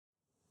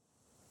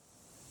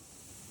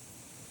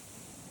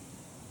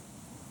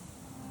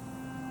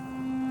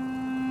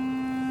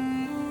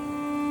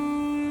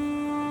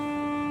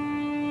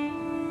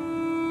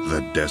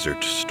A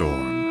Desert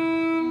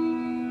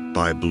Storm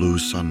by Blue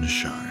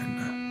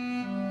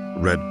Sunshine.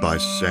 Read by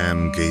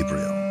Sam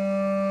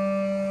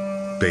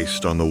Gabriel.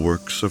 Based on the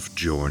works of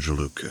George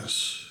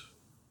Lucas.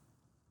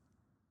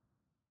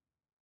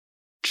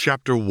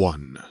 Chapter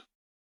 1.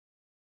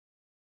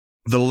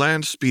 The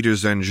land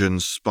speeder's engine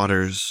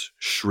sputters,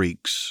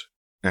 shrieks,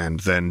 and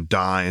then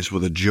dies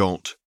with a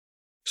jolt,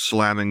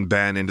 slamming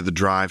Ben into the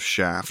drive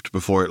shaft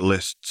before it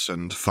lists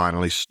and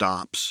finally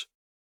stops.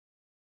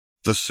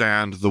 The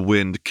sand the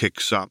wind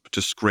kicks up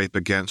to scrape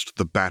against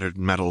the battered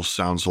metal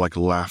sounds like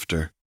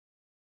laughter.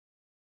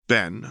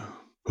 Ben,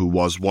 who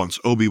was once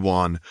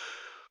Obi-Wan,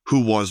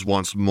 who was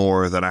once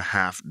more than a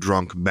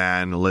half-drunk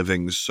man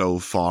living so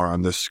far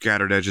on the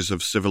scattered edges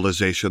of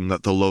civilization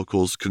that the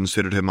locals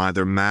considered him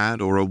either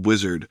mad or a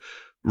wizard,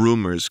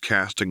 rumors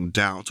casting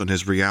doubt on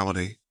his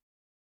reality,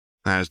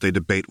 as they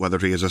debate whether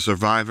he is a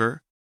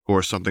survivor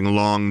or something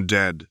long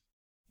dead,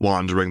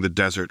 wandering the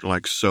desert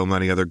like so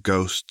many other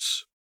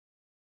ghosts.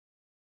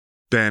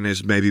 Ben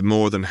is maybe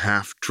more than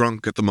half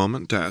drunk at the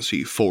moment as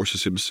he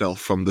forces himself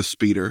from the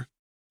speeder,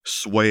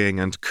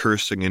 swaying and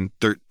cursing in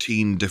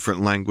 13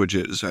 different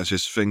languages as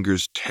his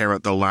fingers tear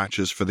at the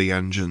latches for the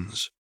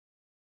engines.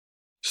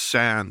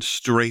 Sand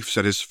strafes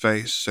at his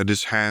face and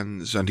his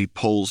hands, and he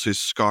pulls his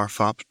scarf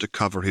up to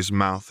cover his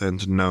mouth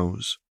and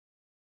nose.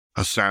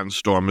 A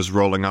sandstorm is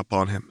rolling up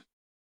on him,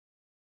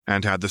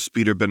 and had the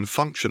speeder been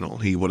functional,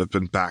 he would have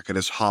been back at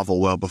his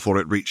hovel well before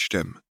it reached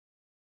him.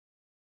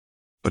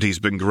 But he's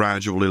been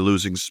gradually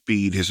losing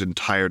speed his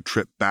entire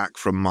trip back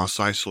from Mos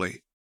Eisley,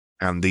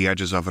 and the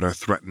edges of it are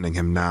threatening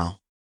him now.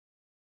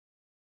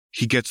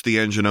 He gets the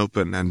engine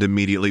open and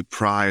immediately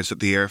pries at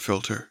the air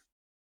filter,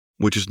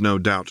 which is no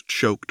doubt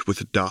choked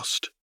with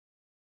dust.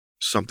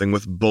 Something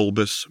with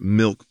bulbous,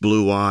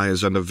 milk-blue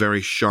eyes and a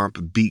very sharp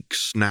beak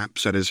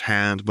snaps at his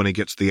hand when he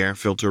gets the air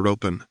filter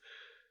open,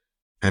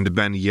 and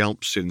Ben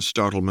yelps in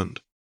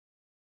startlement.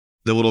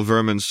 The little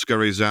vermin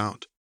scurries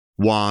out,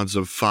 wads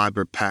of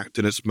fiber packed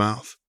in its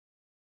mouth,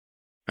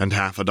 and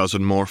half a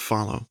dozen more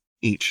follow,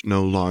 each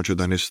no larger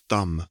than his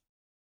thumb.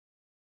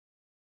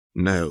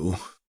 "No,"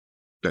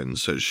 Ben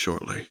says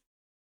shortly.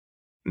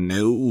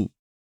 "No.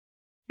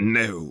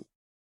 No."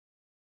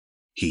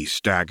 He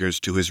staggers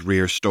to his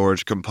rear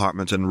storage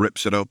compartment and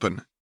rips it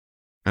open,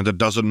 and a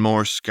dozen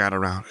more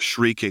scatter out,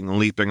 shrieking,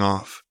 leaping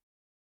off.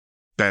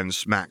 Ben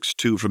smacks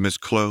 2 from his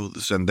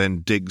clothes and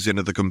then digs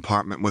into the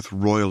compartment with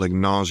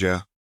roiling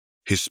nausea.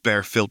 His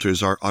spare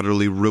filters are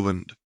utterly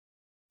ruined,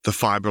 the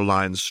fiber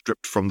lines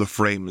stripped from the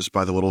frames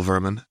by the little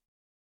vermin.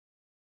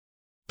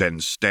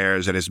 Ben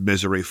stares at his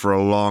misery for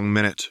a long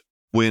minute,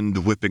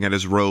 wind whipping at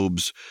his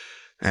robes,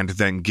 and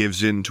then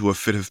gives in to a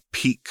fit of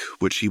pique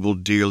which he will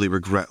dearly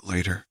regret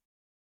later.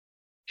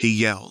 He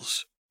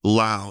yells,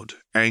 loud,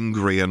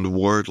 angry, and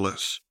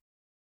wordless,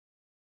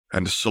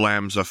 and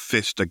slams a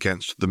fist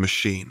against the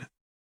machine.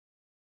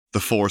 The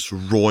force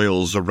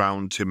roils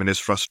around him in his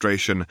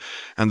frustration,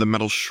 and the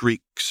metal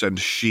shrieks and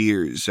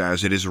shears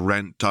as it is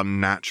rent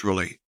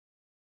unnaturally.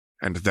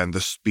 And then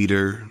the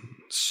speeder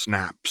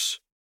snaps,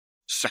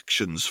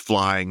 sections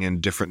flying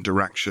in different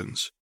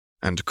directions,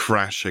 and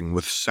crashing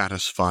with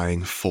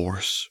satisfying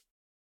force.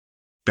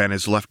 Ben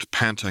is left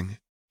panting,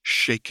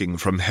 shaking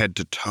from head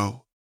to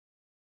toe.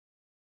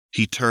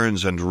 He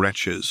turns and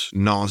retches,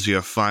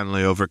 nausea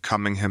finally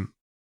overcoming him,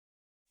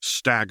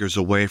 staggers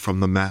away from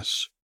the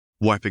mess,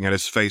 wiping at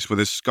his face with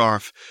his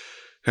scarf,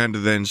 and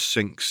then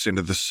sinks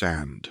into the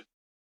sand,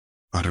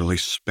 utterly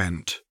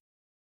spent.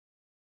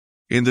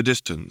 In the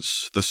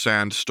distance, the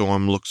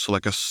sandstorm looks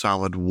like a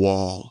solid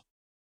wall,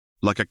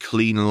 like a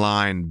clean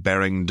line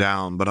bearing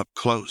down, but up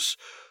close,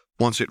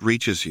 once it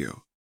reaches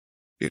you,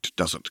 it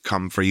doesn't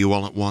come for you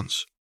all at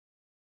once.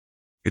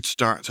 It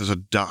starts as a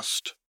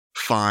dust,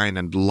 fine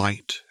and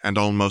light and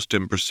almost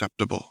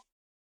imperceptible,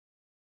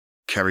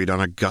 carried on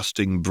a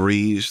gusting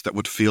breeze that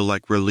would feel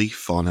like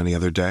relief on any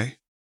other day.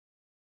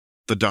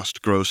 The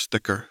dust grows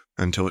thicker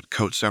until it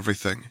coats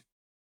everything,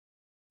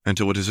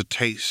 until it is a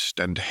taste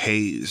and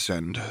haze,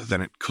 and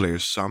then it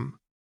clears some,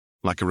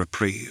 like a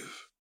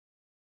reprieve.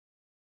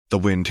 The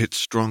wind hits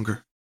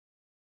stronger,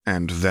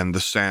 and then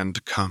the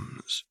sand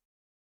comes,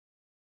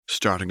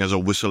 starting as a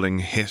whistling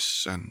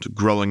hiss and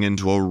growing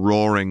into a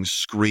roaring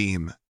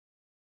scream,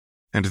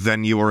 and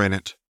then you are in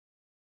it,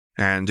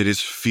 and it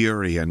is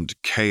fury and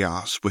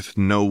chaos with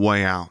no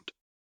way out,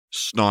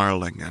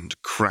 snarling and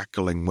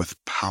crackling with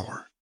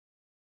power.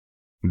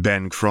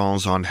 Ben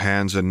crawls on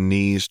hands and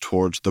knees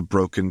towards the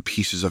broken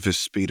pieces of his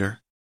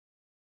speeder.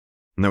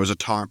 And there was a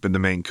tarp in the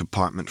main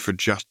compartment for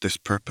just this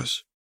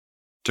purpose,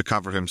 to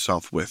cover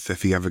himself with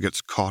if he ever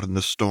gets caught in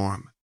the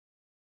storm.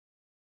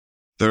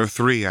 There are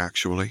 3,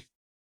 actually,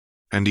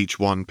 and each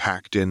one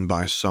packed in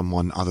by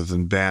someone other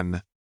than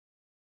Ben.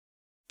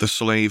 The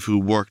slave who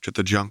worked at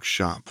the junk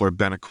shop where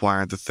Ben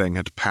acquired the thing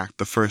had packed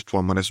the first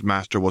one when his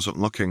master wasn't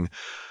looking,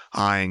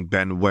 eyeing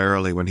Ben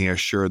warily when he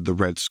assured the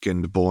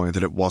red-skinned boy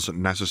that it wasn't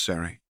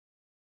necessary.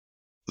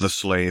 The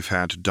slave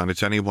had done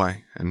it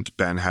anyway, and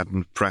Ben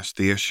hadn't pressed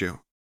the issue.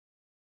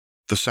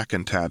 The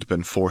second had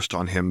been forced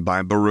on him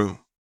by Baru.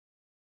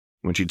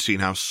 when she'd seen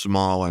how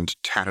small and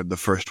tattered the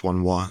first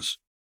one was.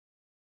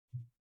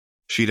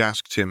 She'd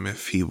asked him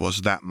if he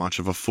was that much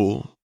of a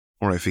fool,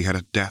 or if he had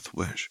a death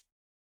wish.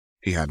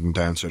 He hadn't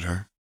answered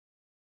her.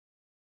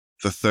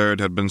 The third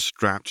had been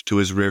strapped to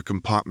his rear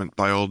compartment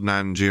by old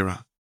Nan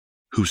Gira,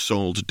 who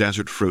sold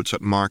desert fruits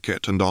at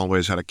market and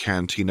always had a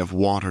canteen of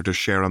water to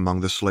share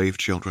among the slave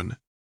children.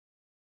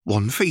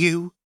 "One for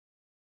you,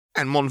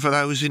 and one for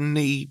those in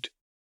need,"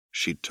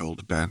 she'd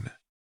told Ben,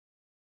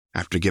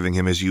 after giving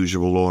him his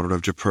usual order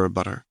of Japur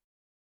butter,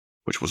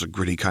 which was a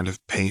gritty kind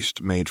of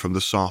paste made from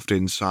the soft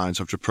insides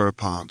of Japur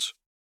pods,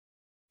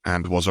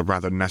 and was a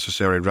rather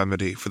necessary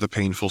remedy for the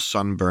painful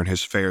sunburn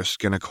his fair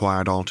skin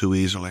acquired all too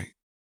easily.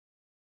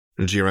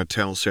 Gira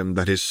tells him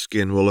that his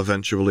skin will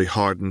eventually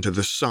harden to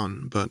the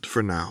sun, but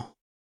for now,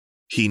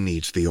 he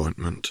needs the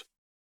ointment.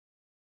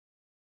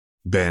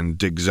 Ben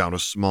digs out a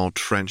small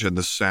trench in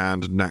the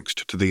sand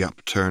next to the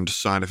upturned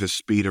side of his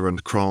speeder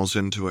and crawls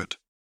into it,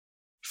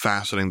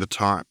 fastening the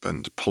tarp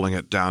and pulling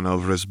it down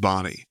over his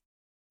body,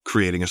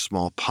 creating a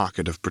small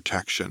pocket of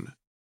protection.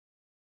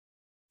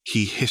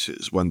 He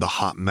hisses when the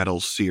hot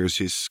metal sears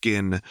his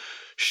skin,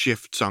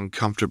 shifts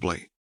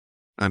uncomfortably,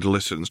 and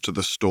listens to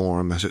the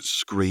storm as it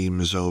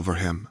screams over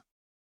him.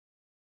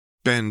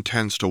 Ben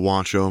tends to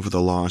watch over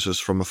the Larses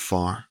from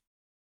afar,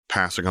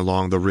 passing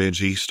along the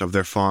ridge east of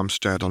their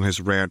farmstead on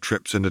his rare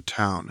trips into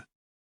town,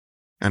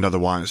 and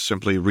otherwise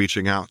simply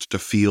reaching out to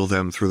feel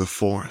them through the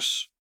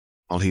force,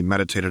 while he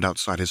meditated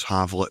outside his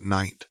hovel at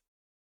night.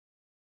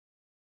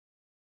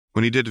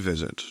 When he did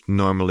visit,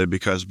 normally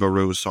because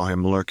Baru saw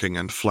him lurking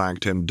and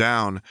flagged him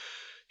down,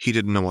 he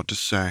didn't know what to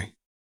say.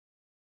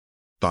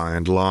 By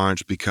and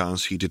large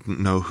because he didn't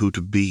know who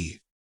to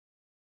be.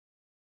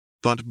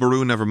 But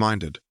Baru never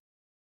minded,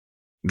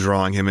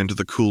 drawing him into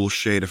the cool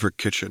shade of her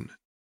kitchen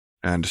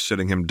and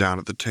sitting him down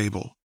at the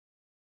table.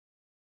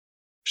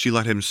 She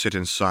let him sit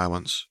in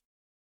silence,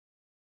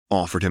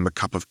 offered him a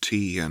cup of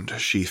tea, and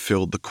she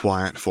filled the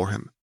quiet for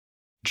him,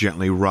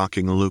 gently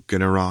rocking Luke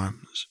in her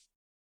arms.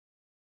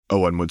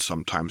 Owen would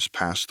sometimes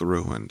pass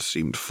through and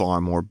seemed far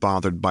more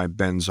bothered by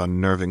Ben's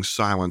unnerving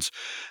silence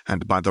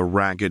and by the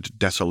ragged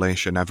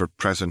desolation ever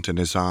present in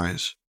his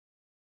eyes.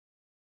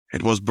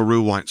 It was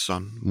Baru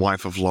Whitesun,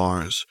 wife of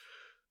Lars,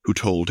 who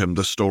told him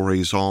the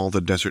stories all the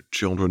desert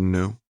children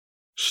knew,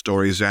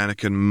 stories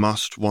Anakin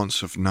must once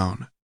have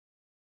known.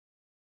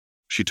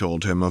 She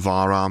told him of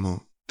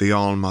Aramu, the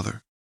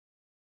All-Mother,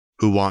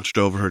 who watched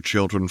over her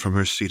children from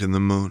her seat in the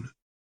moon.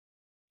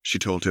 She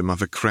told him of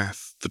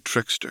Ikreth, the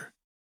trickster,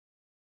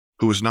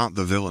 who was not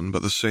the villain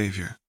but the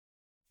savior,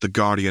 the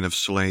guardian of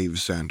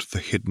slaves and the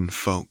hidden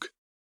folk.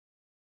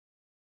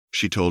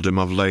 She told him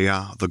of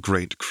Leia, the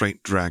great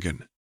crate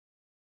dragon,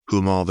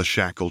 whom all the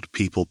shackled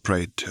people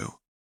prayed to,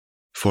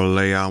 for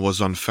Leia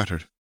was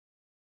unfettered,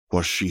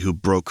 was she who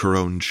broke her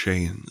own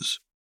chains,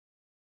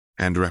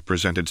 and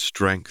represented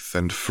strength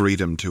and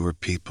freedom to her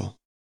people.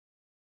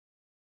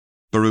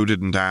 Baru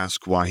didn't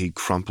ask why he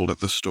crumpled at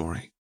the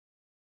story,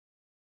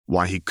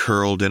 why he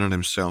curled in on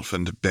himself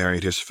and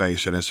buried his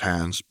face in his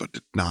hands, but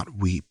did not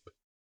weep.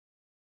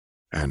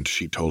 And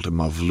she told him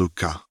of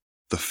Luca,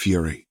 the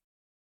Fury,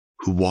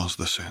 who was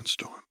the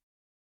sandstorm,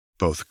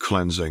 both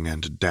cleansing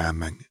and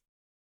damning.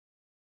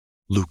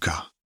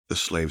 Luca, the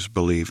slaves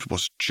believed,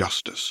 was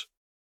justice,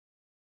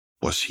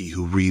 was he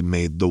who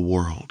remade the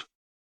world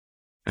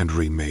and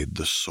remade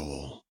the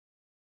soul.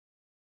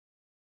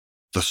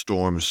 The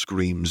storm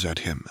screams at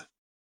him,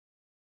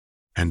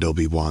 and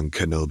Obi-Wan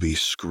Kenobi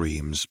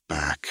screams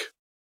back.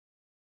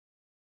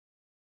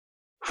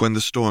 When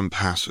the storm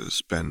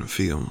passes, Ben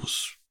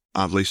feels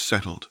oddly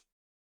settled.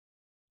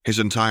 His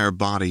entire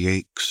body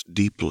aches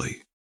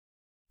deeply,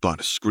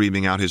 but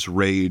screaming out his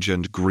rage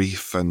and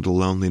grief and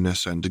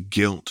loneliness and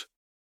guilt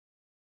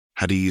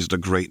had eased a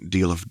great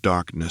deal of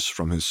darkness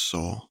from his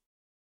soul.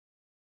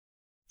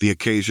 The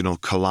occasional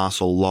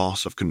colossal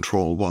loss of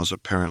control was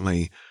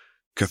apparently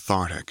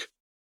cathartic.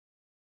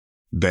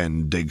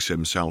 Ben digs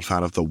himself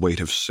out of the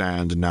weight of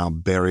sand now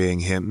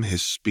burying him,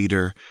 his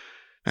speeder,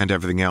 and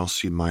everything else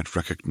he might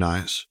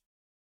recognize.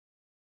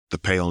 The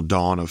pale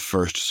dawn of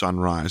first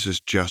sunrise is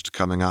just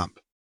coming up,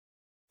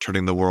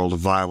 turning the world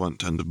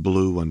violent and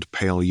blue and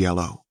pale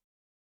yellow,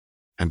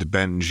 and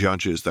Ben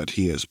judges that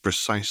he is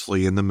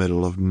precisely in the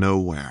middle of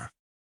nowhere,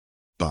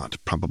 but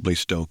probably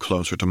still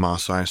closer to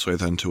Mos Eisley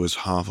than to his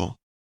hovel,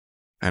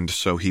 and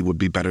so he would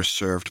be better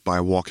served by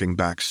walking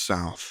back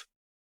south.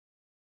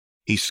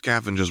 He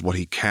scavenges what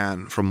he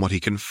can from what he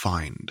can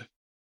find.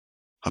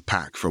 A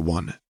pack for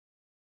one,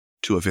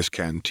 2 of his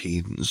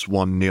canteens,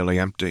 1 nearly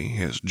empty,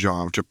 his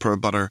jar of Japur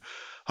butter,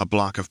 a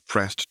block of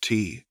pressed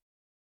tea,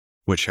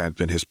 which had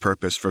been his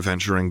purpose for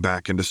venturing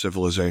back into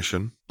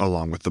civilization,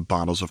 along with the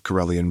bottles of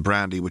Corellian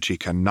brandy which he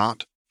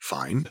cannot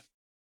find,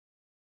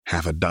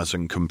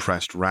 6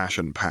 compressed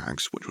ration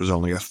packs, which was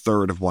only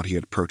 1/3 of what he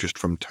had purchased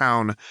from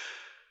town,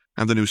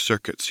 and the new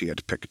circuits he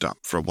had picked up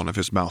for one of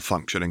his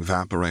malfunctioning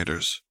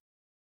vaporators.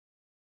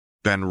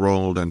 Ben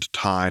rolled and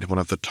tied one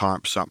of the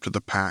tarps up to the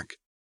pack,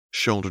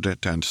 shouldered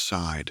it and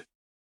sighed,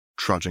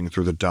 trudging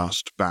through the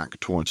dust back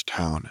towards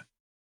town.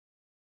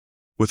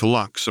 With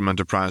luck, some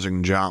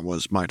enterprising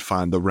Jawas might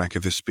find the wreck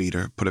of his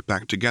speeder, put it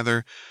back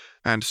together,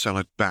 and sell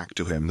it back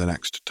to him the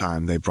next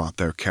time they brought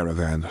their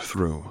caravan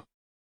through.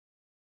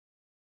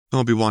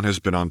 Obi-Wan has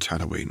been on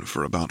Tatooine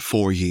for about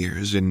 4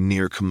 years in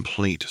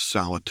near-complete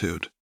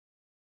solitude.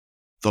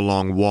 The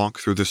long walk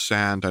through the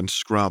sand and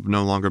scrub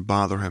no longer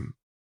bother him,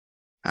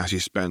 as he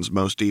spends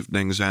most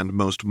evenings and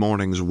most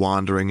mornings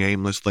wandering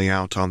aimlessly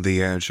out on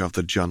the edge of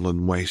the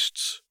Junlin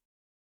wastes.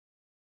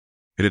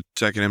 It had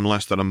taken him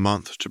less than a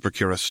month to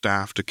procure a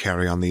staff to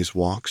carry on these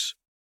walks,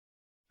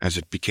 as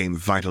it became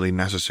vitally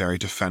necessary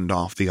to fend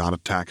off the odd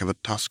attack of a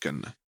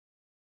Tusken.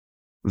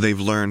 They've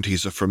learned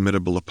he's a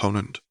formidable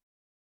opponent,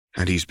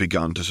 and he's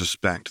begun to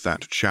suspect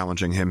that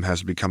challenging him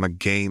has become a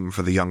game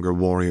for the younger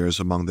warriors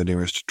among the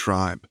nearest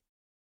tribe.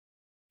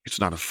 It's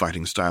not a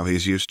fighting style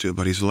he's used to,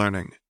 but he's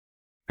learning,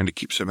 and it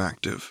keeps him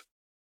active.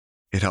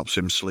 It helps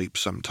him sleep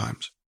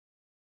sometimes.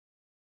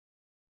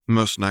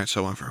 Most nights,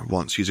 however,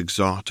 once he's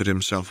exhausted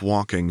himself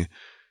walking,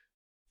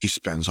 he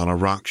spends on a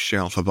rock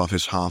shelf above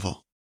his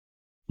hovel,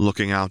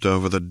 looking out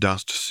over the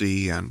dust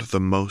sea and the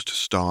most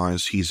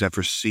stars he's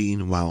ever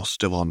seen while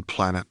still on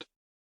planet,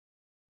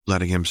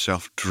 letting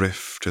himself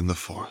drift in the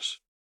Force.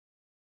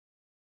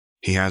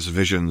 He has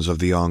visions of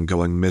the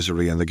ongoing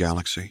misery in the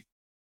galaxy,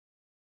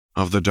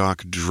 of the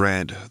dark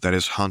dread that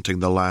is hunting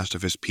the last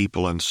of his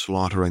people and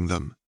slaughtering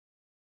them.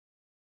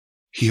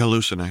 He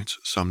hallucinates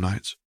some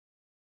nights,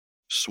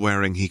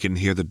 swearing he can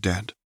hear the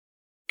dead,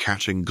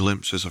 catching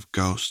glimpses of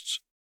ghosts,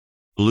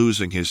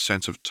 losing his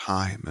sense of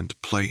time and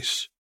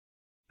place,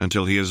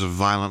 until he is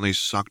violently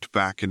sucked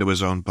back into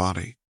his own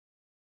body,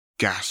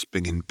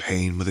 gasping in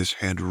pain with his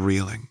head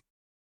reeling,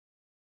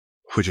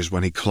 which is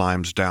when he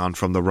climbs down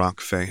from the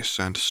rock face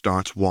and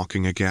starts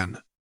walking again,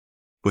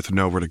 with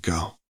nowhere to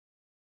go.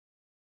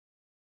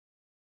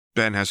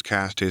 Ben has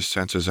cast his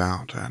senses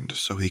out, and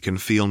so he can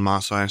feel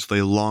Mos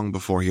Eisley long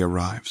before he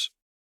arrives,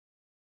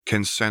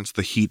 can sense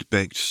the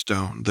heat-baked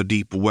stone, the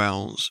deep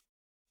wells,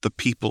 the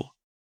people,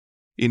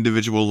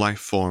 individual life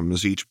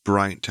forms, each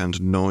bright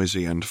and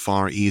noisy and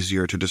far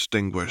easier to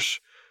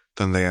distinguish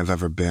than they have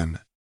ever been.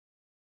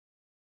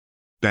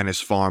 Ben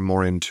is far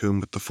more in tune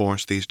with the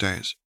Force these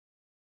days,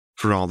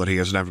 for all that he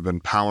has never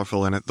been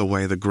powerful in it the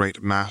way the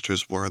great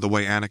masters were, the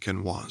way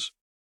Anakin was.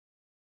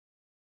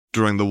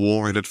 During the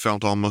war, it had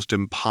felt almost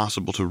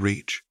impossible to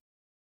reach.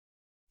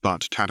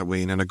 But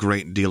Tatooine and a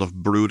great deal of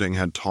brooding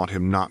had taught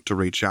him not to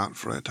reach out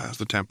for it, as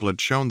the Temple had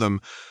shown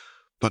them,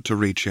 but to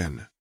reach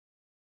in.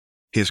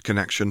 His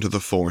connection to the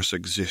Force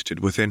existed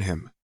within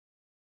him,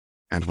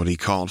 and what he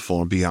called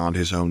for beyond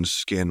his own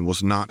skin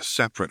was not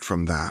separate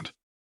from that,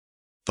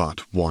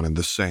 but one and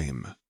the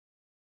same,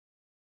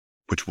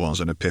 which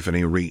was an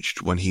epiphany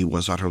reached when he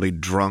was utterly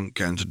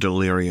drunk and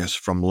delirious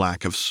from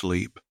lack of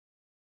sleep.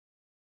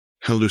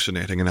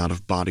 Hallucinating an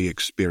out-of-body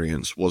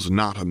experience was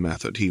not a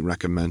method he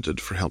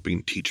recommended for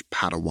helping teach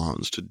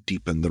Padawans to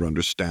deepen their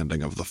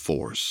understanding of the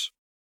Force.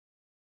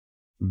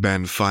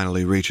 Ben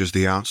finally reaches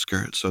the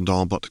outskirts and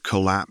all but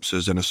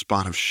collapses in a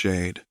spot of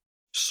shade,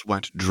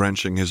 sweat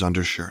drenching his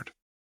undershirt.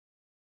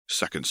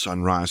 Second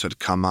sunrise had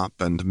come up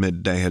and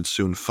midday had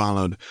soon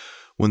followed,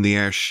 when the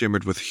air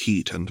shimmered with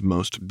heat and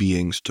most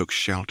beings took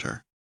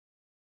shelter.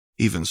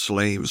 Even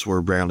slaves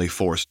were rarely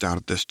forced out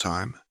at this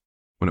time,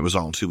 when it was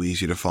all too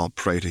easy to fall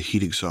prey to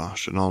heat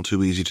exhaustion, all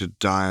too easy to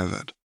die of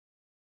it.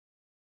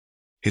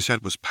 His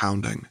head was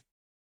pounding,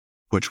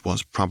 which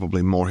was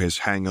probably more his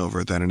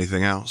hangover than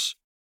anything else,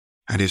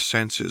 and his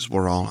senses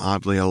were all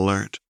oddly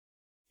alert,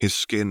 his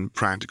skin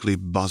practically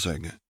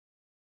buzzing.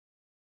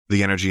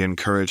 The energy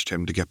encouraged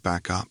him to get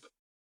back up,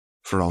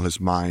 for all his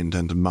mind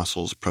and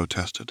muscles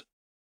protested.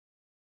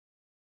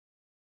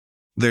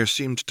 There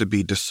seemed to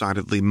be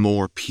decidedly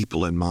more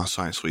people in Mos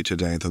Eisley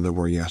today than there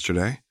were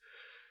yesterday.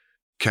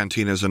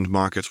 Cantinas and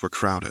markets were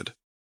crowded,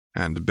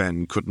 and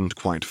Ben couldn't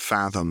quite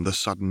fathom the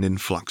sudden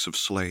influx of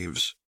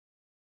slaves.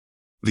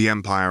 The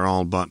Empire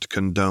all but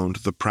condoned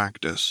the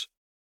practice,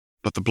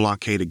 but the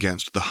blockade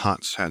against the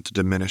Hutts had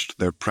diminished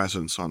their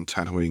presence on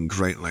Tatooine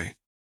greatly.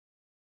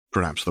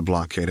 Perhaps the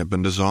blockade had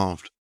been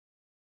dissolved.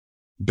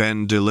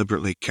 Ben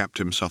deliberately kept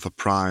himself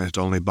apprised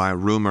only by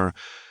rumor,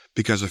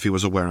 because if he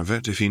was aware of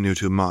it, if he knew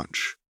too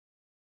much,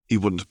 he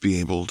wouldn't be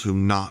able to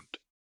not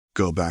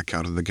go back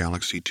out in the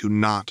galaxy, to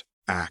not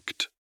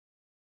act.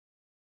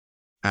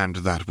 And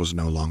that was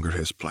no longer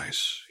his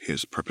place.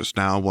 His purpose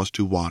now was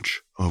to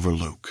watch over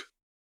Luke.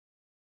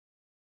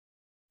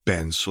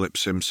 Ben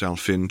slips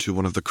himself into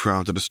one of the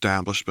crowded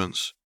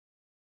establishments,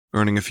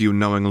 earning a few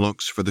knowing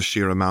looks for the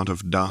sheer amount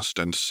of dust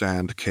and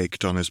sand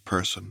caked on his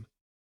person,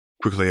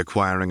 quickly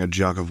acquiring a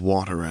jug of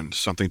water and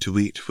something to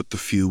eat with the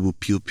few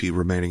wupupi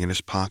remaining in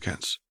his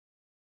pockets.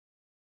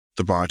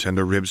 The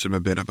bartender ribs him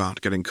a bit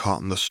about getting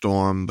caught in the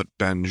storm, but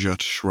Ben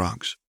just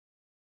shrugs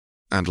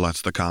and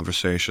lets the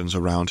conversations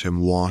around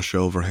him wash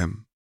over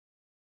him.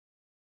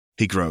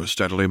 He grows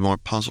steadily more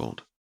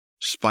puzzled.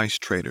 Spice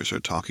traders are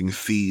talking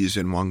fees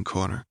in one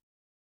corner,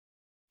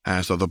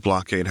 as though the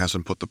blockade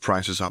hasn't put the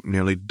prices up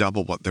nearly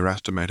double what they're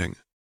estimating.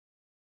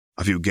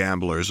 A few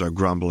gamblers are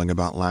grumbling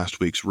about last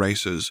week's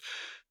races,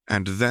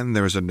 And then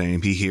there is a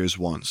name he hears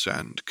once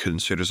and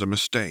considers a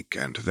mistake,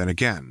 and then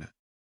again,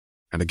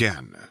 and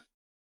again.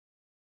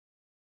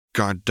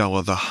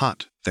 Gardella the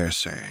Hutt, they're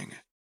saying,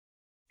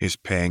 is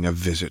paying a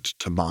visit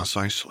to Mos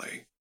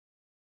Eisley.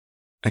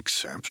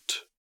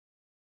 Except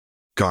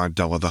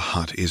Gardella the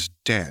Hutt is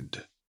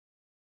dead.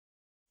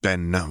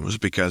 Ben knows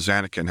because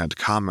Anakin had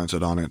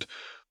commented on it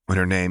when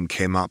her name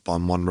came up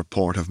on one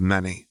report of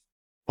many,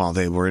 while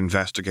they were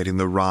investigating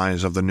the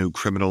rise of the new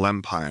criminal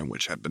empire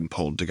which had been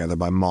pulled together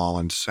by Maul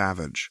and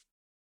Savage.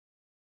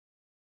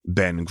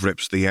 Ben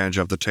grips the edge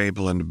of the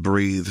table and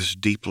breathes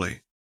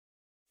deeply,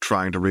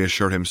 trying to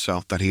reassure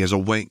himself that he is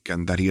awake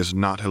and that he is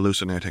not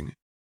hallucinating.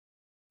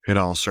 It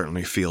all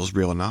certainly feels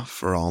real enough,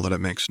 for all that it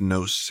makes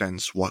no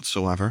sense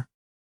whatsoever.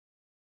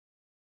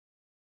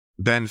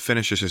 Ben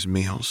finishes his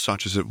meal,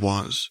 such as it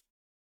was,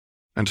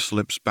 and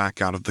slips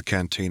back out of the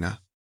cantina,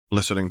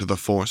 listening to the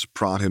Force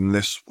prod him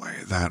this way,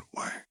 that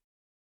way.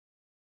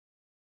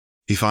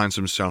 He finds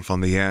himself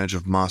on the edge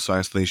of Mos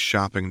Eisley's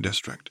shopping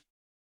district,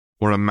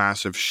 where a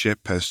massive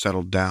ship has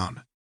settled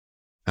down,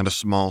 and a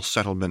small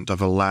settlement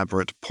of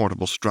elaborate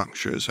portable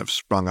structures have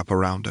sprung up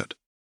around it.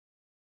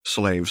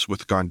 Slaves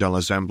with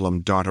Gardella's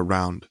emblem dart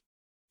around,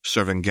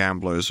 serving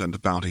gamblers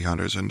and bounty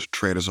hunters and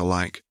traders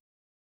alike.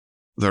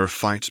 There are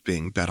fights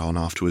being bet on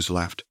off to his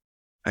left.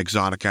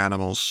 Exotic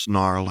animals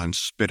snarl and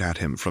spit at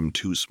him from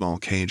two small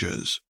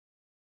cages.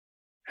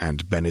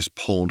 And Ben is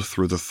pulled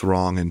through the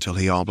throng until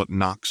he all but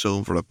knocks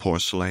over a poor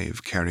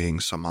slave carrying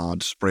some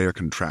odd sprayer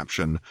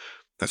contraption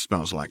that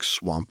smells like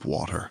swamp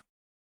water.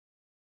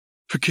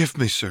 "Forgive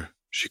me, sir,"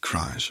 she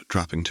cries,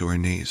 dropping to her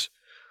knees.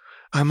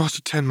 "I must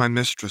attend my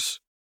mistress."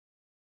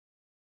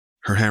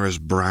 Her hair is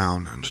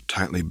brown and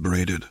tightly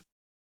braided.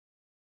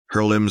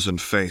 Her limbs and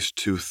face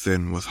too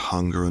thin with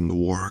hunger and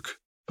work,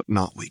 but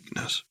not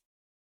weakness.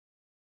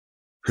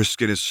 Her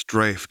skin is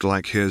strafed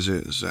like his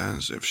is,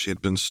 as if she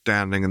had been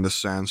standing in the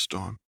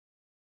sandstorm.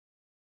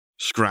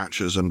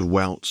 Scratches and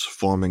welts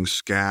forming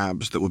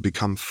scabs that would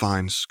become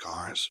fine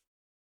scars.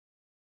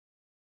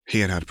 He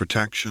had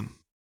protection,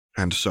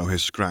 and so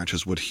his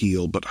scratches would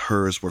heal, but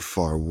hers were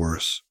far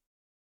worse,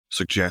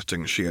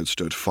 suggesting she had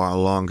stood far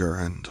longer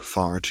and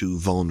far too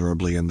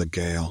vulnerably in the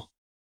gale.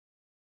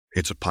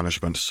 It's a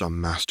punishment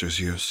some masters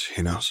use,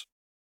 he knows.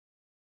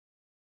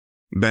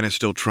 Ben is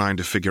still trying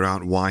to figure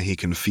out why he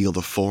can feel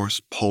the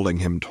Force pulling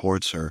him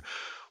towards her,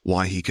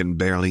 why he can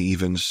barely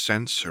even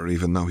sense her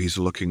even though he's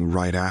looking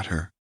right at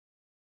her,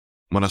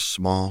 when a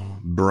small,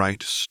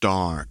 bright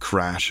star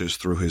crashes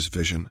through his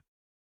vision,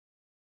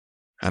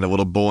 and a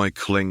little boy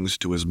clings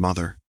to his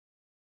mother,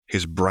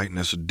 his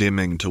brightness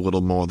dimming to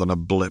little more than a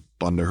blip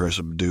under her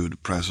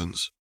subdued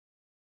presence.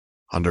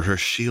 Under her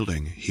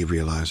shielding, he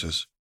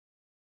realizes,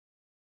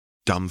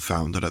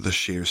 dumbfounded at the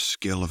sheer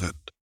skill of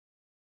it.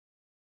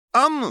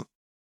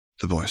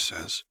 The boy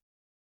says,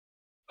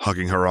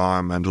 hugging her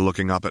arm and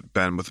looking up at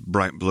Ben with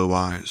bright blue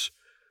eyes,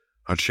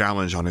 a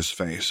challenge on his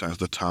face as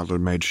the toddler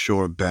made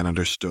sure Ben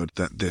understood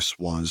that this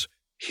was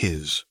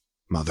his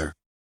mother.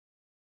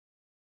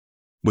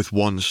 With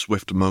one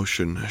swift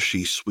motion,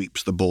 she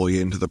sweeps the boy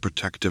into the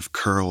protective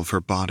curl of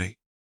her body,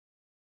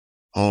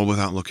 all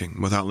without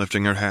looking, without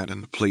lifting her head,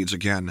 and pleads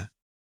again.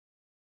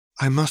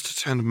 "I must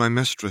attend my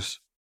mistress."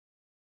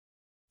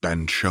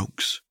 Ben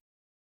chokes,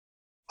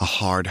 a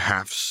hard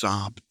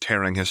half-sob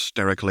tearing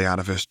hysterically out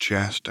of his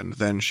chest, and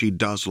then she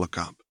does look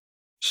up,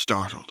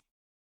 startled.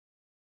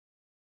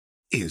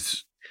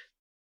 "Is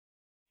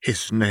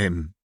his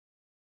name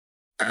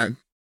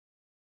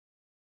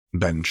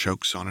Ben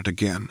chokes on it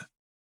again.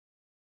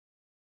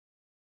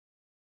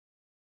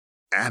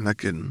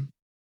 "Anakin?"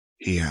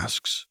 he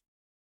asks,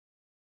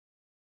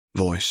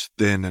 voice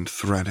thin and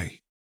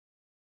thready.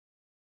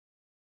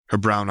 Her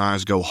brown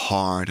eyes go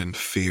hard and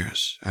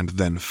fierce, and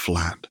then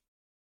flat.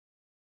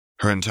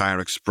 Her entire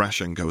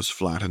expression goes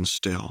flat and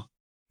still,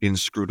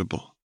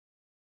 inscrutable.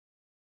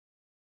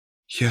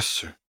 "Yes,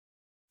 sir,"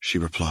 she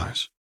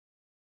replies,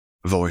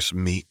 voice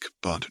meek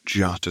but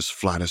just as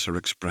flat as her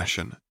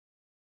expression.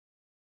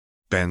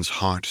 Ben's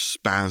heart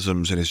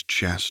spasms in his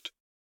chest,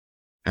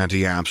 and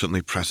he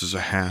absently presses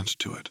a hand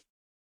to it,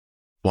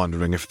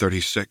 wondering if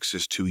 36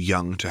 is too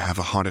young to have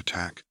a heart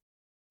attack,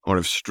 or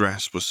if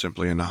stress was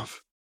simply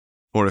enough,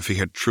 or if he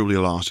had truly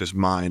lost his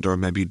mind or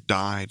maybe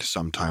died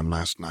sometime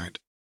last night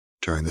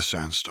during the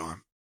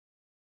sandstorm.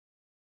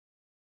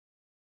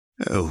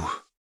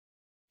 "Oh,"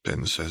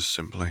 Ben says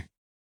simply.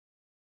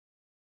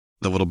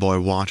 The little boy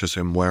watches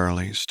him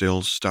warily,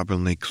 still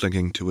stubbornly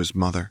clinging to his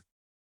mother,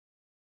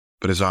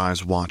 but his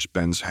eyes watch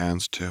Ben's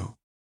hands too,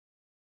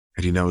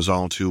 and he knows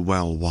all too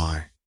well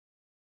why.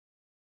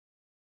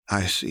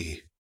 "I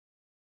see.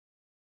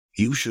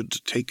 You should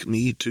take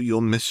me to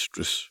your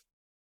mistress."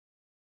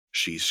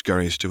 She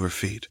scurries to her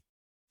feet,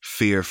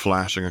 fear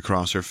flashing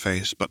across her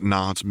face, but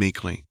nods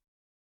meekly,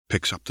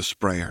 picks up the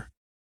sprayer,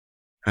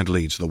 and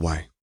leads the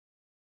way.